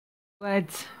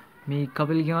It's me,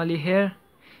 Kapil Gyawali here,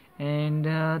 and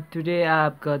today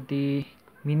I've got the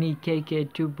mini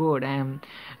kk2 board. I'm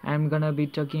gonna be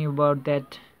talking about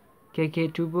that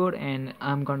kk2 board, and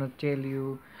I'm gonna tell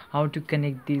you how to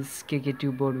connect this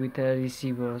kk2 board with a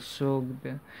receiver. So,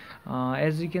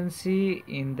 as you can see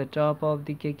in the top of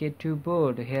the kk2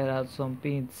 board, here are some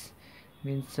pins,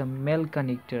 means some male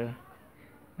connector,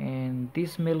 and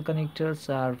these male connectors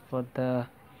are for the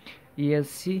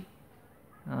ESC.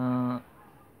 Uh,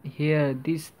 Here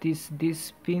these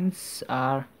pins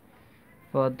are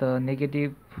for the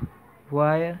negative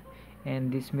wire,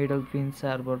 and these middle pins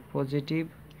are for positive,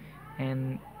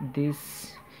 and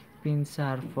these pins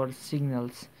are for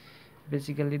signals.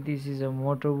 Basically this is a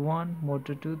motor 1,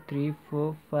 motor 2, 3,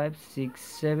 4, 5, 6,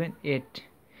 7, 8,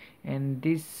 and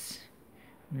this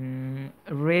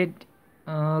red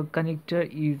connector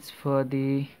is for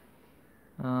the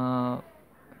uh,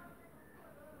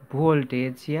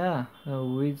 voltage,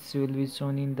 which will be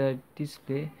shown in the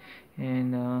display.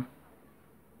 And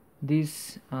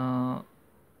these male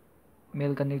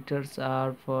connectors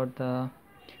are for the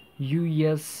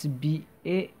USB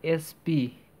ASP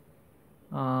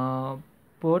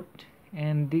port,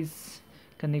 and these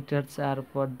connectors are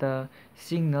for the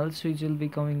signals which will be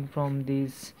coming from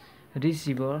this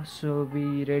receiver. So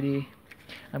be ready,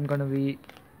 I'm gonna be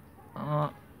uh,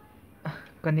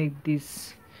 connect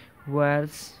these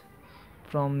wires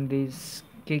from this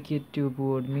kk2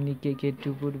 board, mini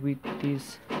kk2 board, with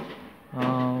this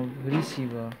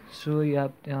receiver. So you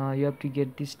have to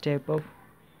get this type of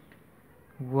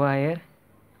wire,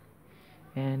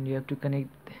 and you have to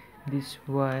connect this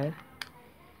wire.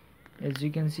 As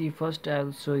you can see, first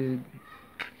I'll show you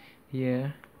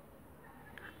here.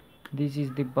 This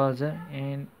is the buzzer,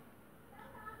 and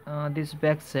this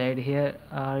back side here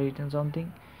are written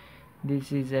something.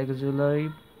 This is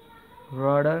auxiliary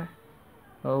rudder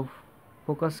of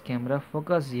focus camera,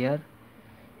 focus here,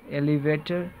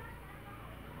 elevator,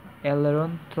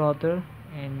 aileron, throttle,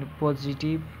 and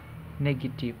positive,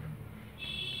 negative,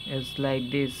 is like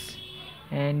this.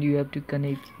 And you have to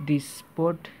connect this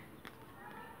port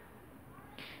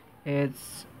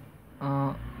as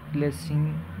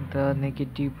placing the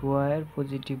negative wire,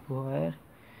 positive wire,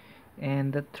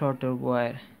 and the throttle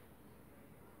wire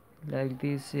like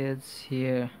this. Is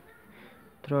here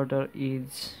throttle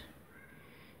is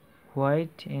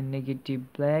white and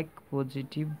negative black,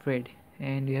 positive red,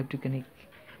 and you have to connect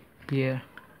here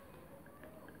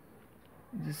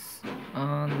this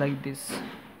like this.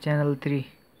 Channel 3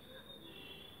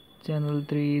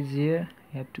 is here,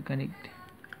 you have to connect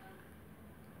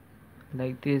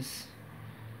like this.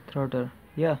 Throttle,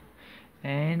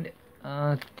 and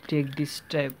take this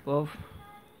type of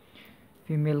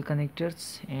female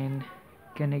connectors and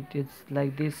connect it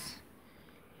like this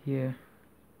here.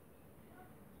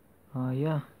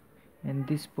 And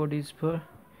this port is for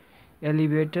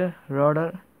elevator,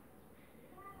 rudder,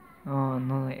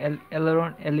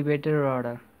 aileron, elevator,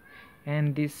 rudder,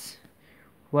 and this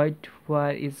white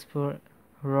wire is for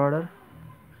rudder.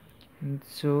 And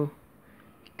so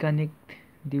connect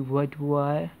the white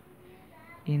wire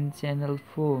in channel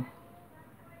 4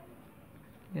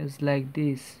 is like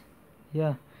this,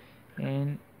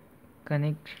 and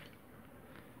connect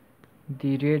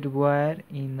the red wire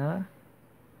in a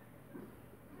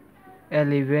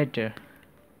elevator,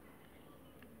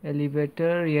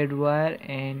 red wire,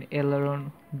 and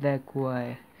aileron black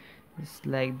wire. It's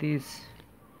like this,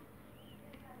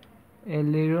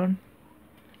 aileron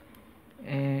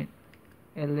and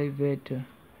elevator.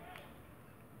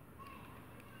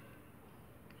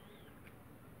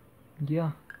 It's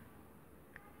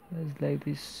like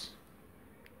this.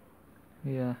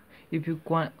 If you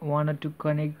wanted to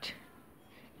connect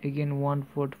again one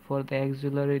port for the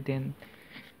auxiliary, then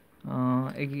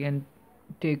again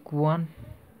take one,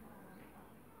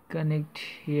 connect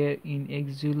here in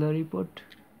auxiliary port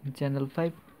channel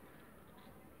 5,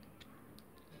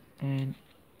 and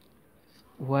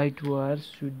white wire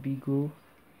should be go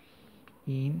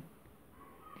in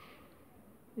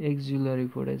auxiliary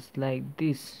port as like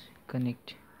this.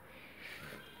 Connect.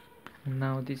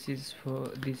 Now this is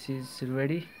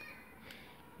ready,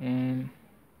 and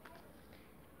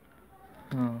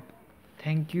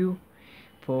thank you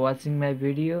for watching my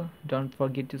video. Don't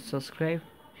forget to subscribe,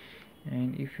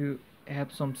 and if you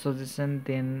have some suggestion,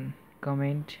 then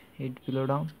comment it below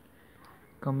down.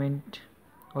 Comment,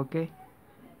 okay?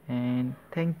 And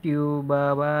thank you,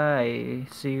 bye bye,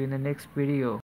 see you in the next video.